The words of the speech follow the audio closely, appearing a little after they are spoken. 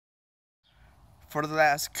For the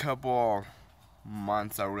last couple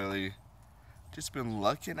months, I really just been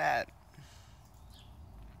looking at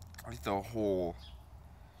like the whole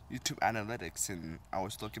YouTube analytics, and I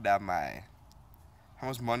was looking at my how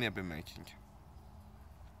much money I've been making.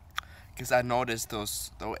 Because I noticed there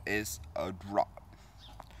is a drop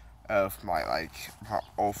of my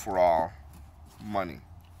overall money,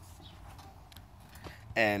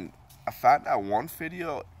 and I found out one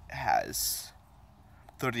video has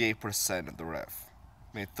 38% of the rev,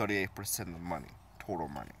 made 38% of the money, total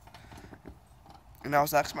money. And I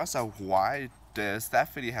was asking myself, why does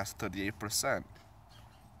that video has 38%?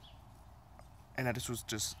 And I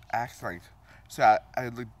just acting like, so I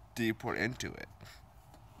looked deeper into it.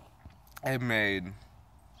 I made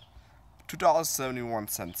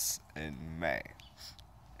 $2.71 in May,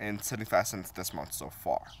 and 75 cents this month so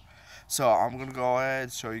far. So I'm gonna go ahead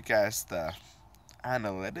and show you guys the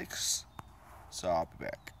analytics. So I'll be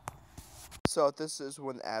back. So this is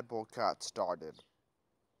when AdBlock got started.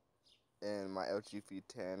 And my LG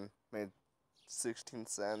V10 made 16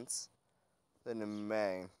 cents. Then in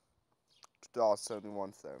May,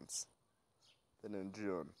 $2.71. Then in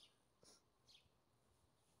June.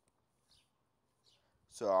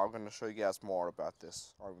 So I'm gonna show you guys more about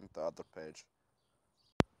this on the other page.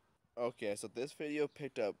 Okay, so this video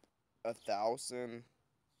picked up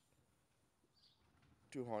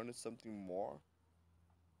 1,200 something more.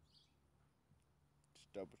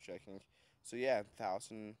 Just double checking. So yeah,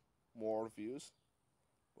 1,000 more views.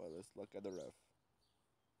 Well, let's look at the rev.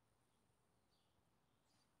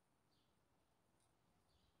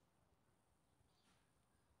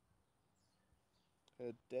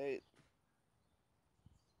 Date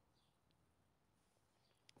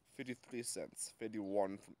 53 cents,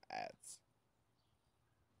 51 from ads.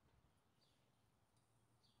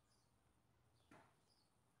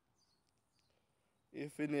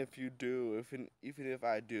 Even if you do, even if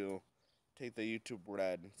I do, take the YouTube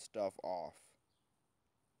Red stuff off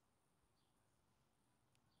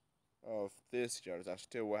of this year, I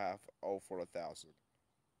still will have over 1,000.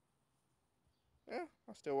 Yeah,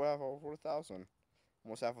 I still will have over 1,000.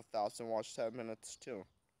 Almost have 1,000 watch 10 minutes too.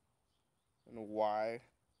 And why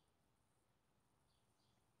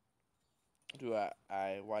do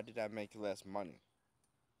why did I make less money?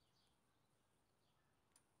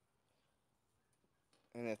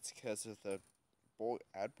 And it's because of the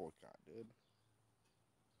ad boycott, dude.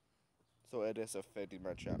 So it is affecting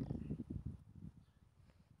my channel.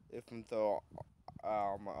 Even though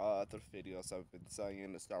my other videos I've been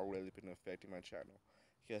saying it's not really been affecting my channel.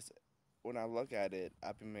 Because when I look at it,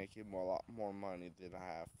 I've been making a lot more money than I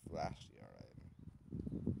have last year, right?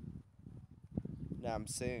 Now I'm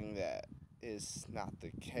saying that is not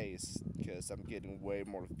the case because I'm getting way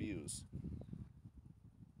more views.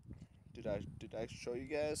 Did I show you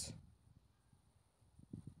guys?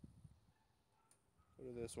 Go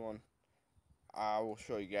to this one. I will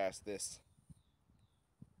show you guys this.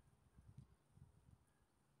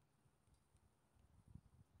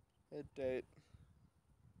 Hit date.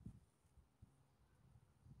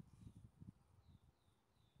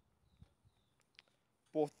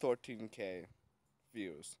 Both 13K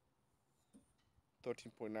views.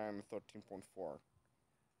 13.9 and 13.4.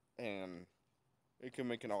 And you can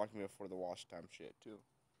make an argument for the watch time shit too.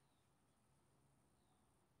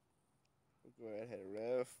 We'll go ahead and hit a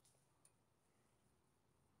ref.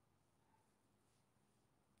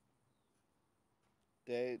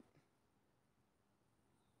 Date.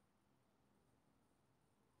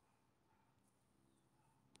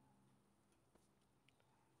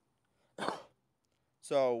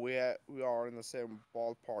 So we are in the same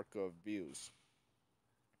ballpark of views,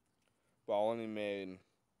 but I only made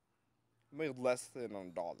less than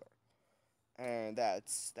 $1, and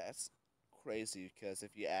that's crazy because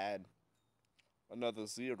if you add another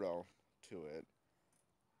zero to it,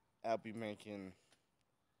 I'll be making.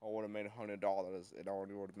 I would have made $100, and I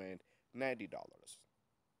only would have made $90.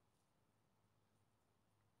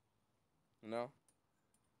 You know,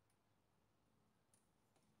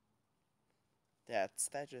 that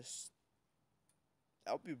just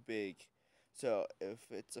that would be big. So if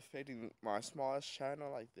it's affecting my smallest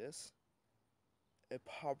channel like this, it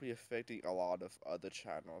probably affecting a lot of other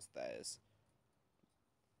channels that is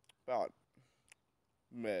about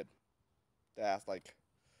mid. That's like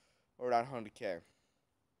around 100K.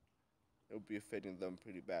 It would be affecting them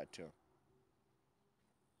pretty bad too.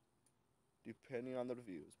 Depending on the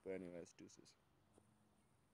reviews. But anyways, deuces.